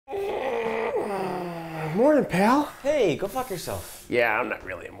Morning, pal. Hey, go fuck yourself. Yeah, I'm not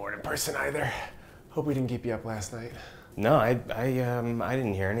really a morning person either. Hope we didn't keep you up last night. No, I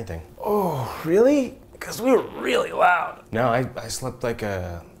didn't hear anything. Oh, really? Because we were really loud. No, I slept like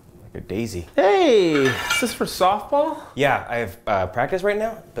a daisy. Hey, is this for softball? Yeah, I have practice right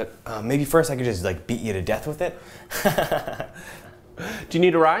now, but maybe first I could just like beat you to death with it. Do you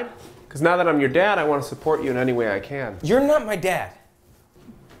need a ride? Because now that I'm your dad, I want to support you in any way I can. You're not my dad.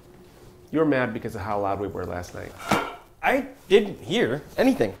 You're mad because of how loud we were last night. I didn't hear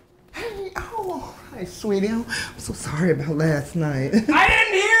anything. Hey, oh, hi, sweetie. I'm so sorry about last night. I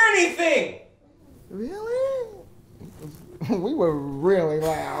didn't hear anything! Really? We were really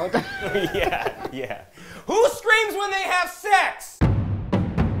loud. Yeah. Who screams when they have sex?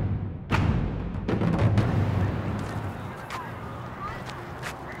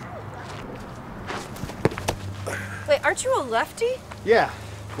 Wait, aren't you a lefty? Yeah.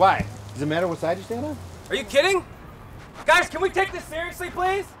 Why? Does it matter what side you stand on? Are you kidding? Guys, can we take this seriously,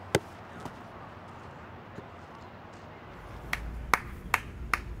 please?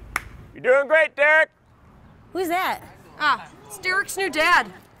 You're doing great, Derek. Who's that? Ah, it's Derek's new dad.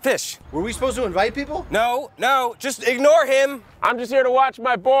 Fish. Were we supposed to invite people? No, just ignore him. I'm just here to watch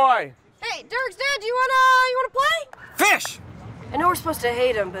my boy. Hey, Derek's dad, you wanna play? Fish! I know we're supposed to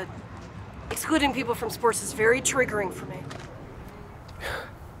hate him, but excluding people from sports is very triggering for me.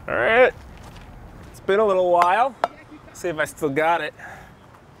 All right. It's been a little while. See if I still got it.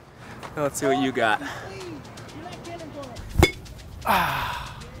 Now let's see what you got.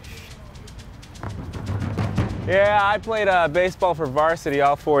 Yeah, I played baseball for varsity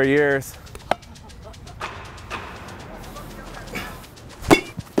all 4 years.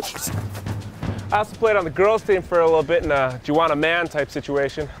 I also played on the girls' team for a little bit in a do you want a man type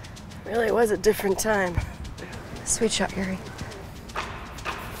situation. Really was a different time. Sweet shot, Gary.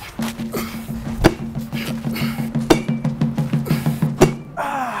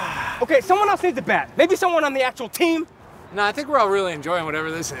 Okay, someone else needs a bat. Maybe someone on the actual team. No, I think we're all really enjoying whatever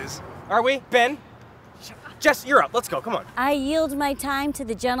this is. Are we? Ben? Jess, you're up. Let's go. Come on. I yield my time to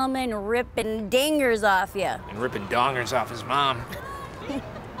the gentleman ripping dingers off you. And ripping dongers off his mom.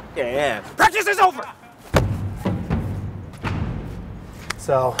 Yeah. Practice is over!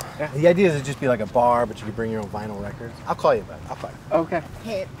 So, the idea is to just be like a bar, but you can bring your own vinyl records. I'll call you, bud. I'll call you. Okay.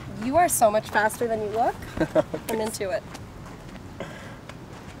 Hey, you are so much faster than you look. I'm into it.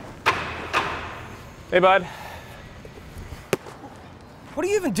 Hey, bud. What are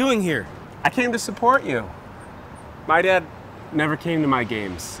you even doing here? I came to support you. My dad never came to my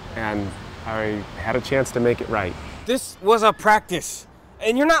games, and I had a chance to make it right. This was a practice,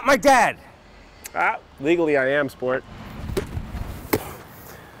 and you're not my dad. Legally I am, sport.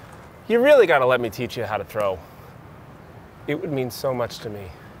 You really gotta let me teach you how to throw. It would mean so much to me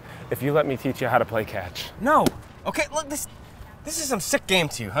if you let me teach you how to play catch. No. Okay, look, this is some sick game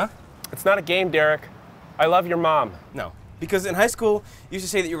to you, huh? It's not a game, Derek. I love your mom. No. Because in high school, you used to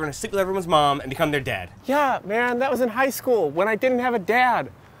say that you were gonna sleep with everyone's mom and become their dad. Yeah, man, that was in high school when I didn't have a dad.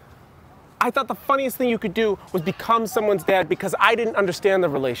 I thought the funniest thing you could do was become someone's dad because I didn't understand the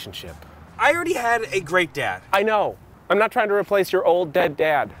relationship. I already had a great dad. I know. I'm not trying to replace your old dead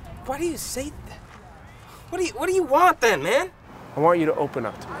dad. Why do you say that? What do you want then, man? I want you to open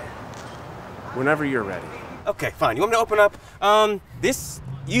up to me whenever you're ready. Okay, fine. You want me to open up?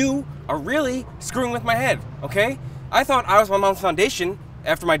 You are really screwing with my head, okay? I thought I was my mom's foundation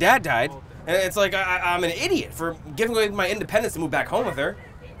after my dad died, and it's like I'm an idiot for giving away my independence to move back home with her.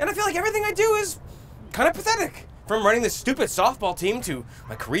 And I feel like everything I do is kind of pathetic. From running this stupid softball team to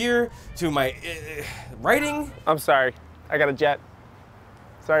my career to my writing. I'm sorry. I got a jet.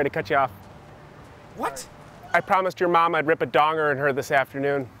 Sorry to cut you off. What? I promised your mom I'd rip a donger in her this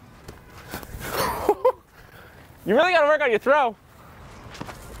afternoon. You really gotta work on your throw.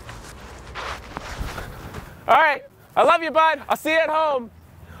 All right. I love you, bud. I'll see you at home.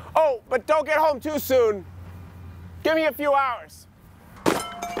 Oh, but don't get home too soon. Give me a few hours.